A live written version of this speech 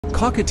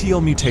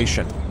Cockatiel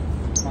mutation.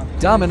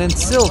 Dominant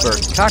silver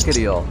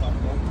cockatiel.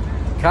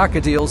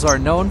 Cockatiels are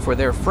known for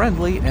their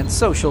friendly and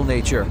social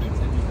nature.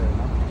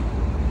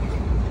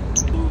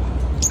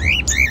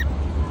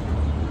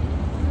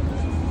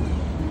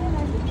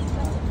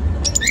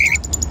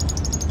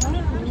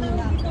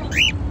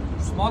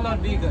 Small or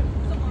bigger?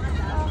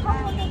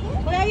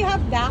 Where you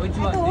have that? Which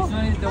one? This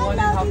one is the one and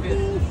half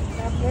year.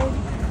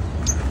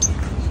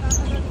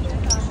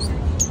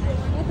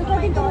 Ito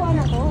pa din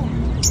turuan ako.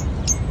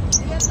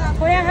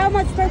 Kuya, how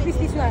much per piece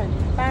this one?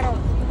 Parang.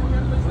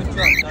 Which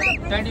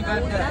one?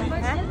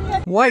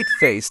 35.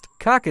 White-faced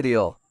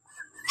cockatiel.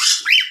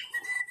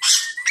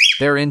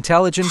 They're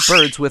intelligent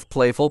birds with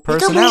playful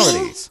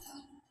personalities.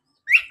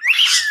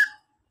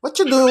 What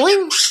you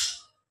doing?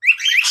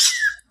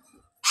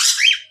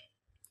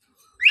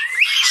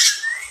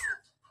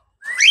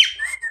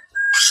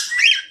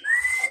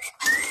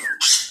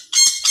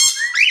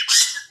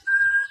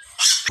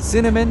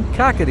 Cinnamon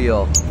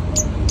cockatiel.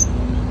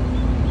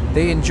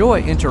 They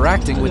enjoy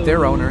interacting with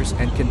their owners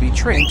and can be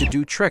trained to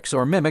do tricks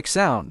or mimic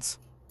sounds.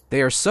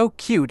 They are so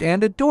cute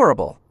and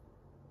adorable.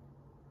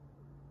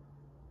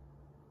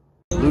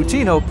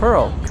 Lutino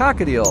pearl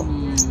cockatiel.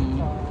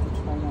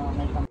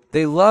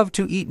 They love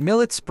to eat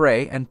millet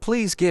spray, and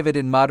please give it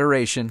in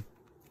moderation.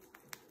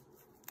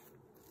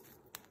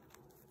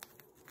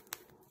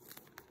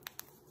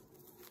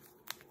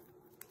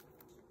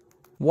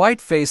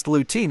 White-faced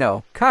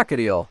lutino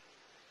cockatiel.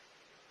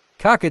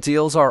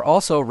 Cockatiels are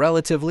also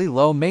relatively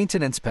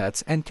low-maintenance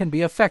pets and can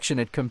be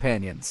affectionate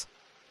companions.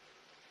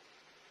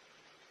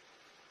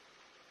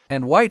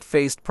 And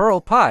white-faced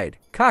pearl-pied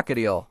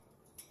cockatiel.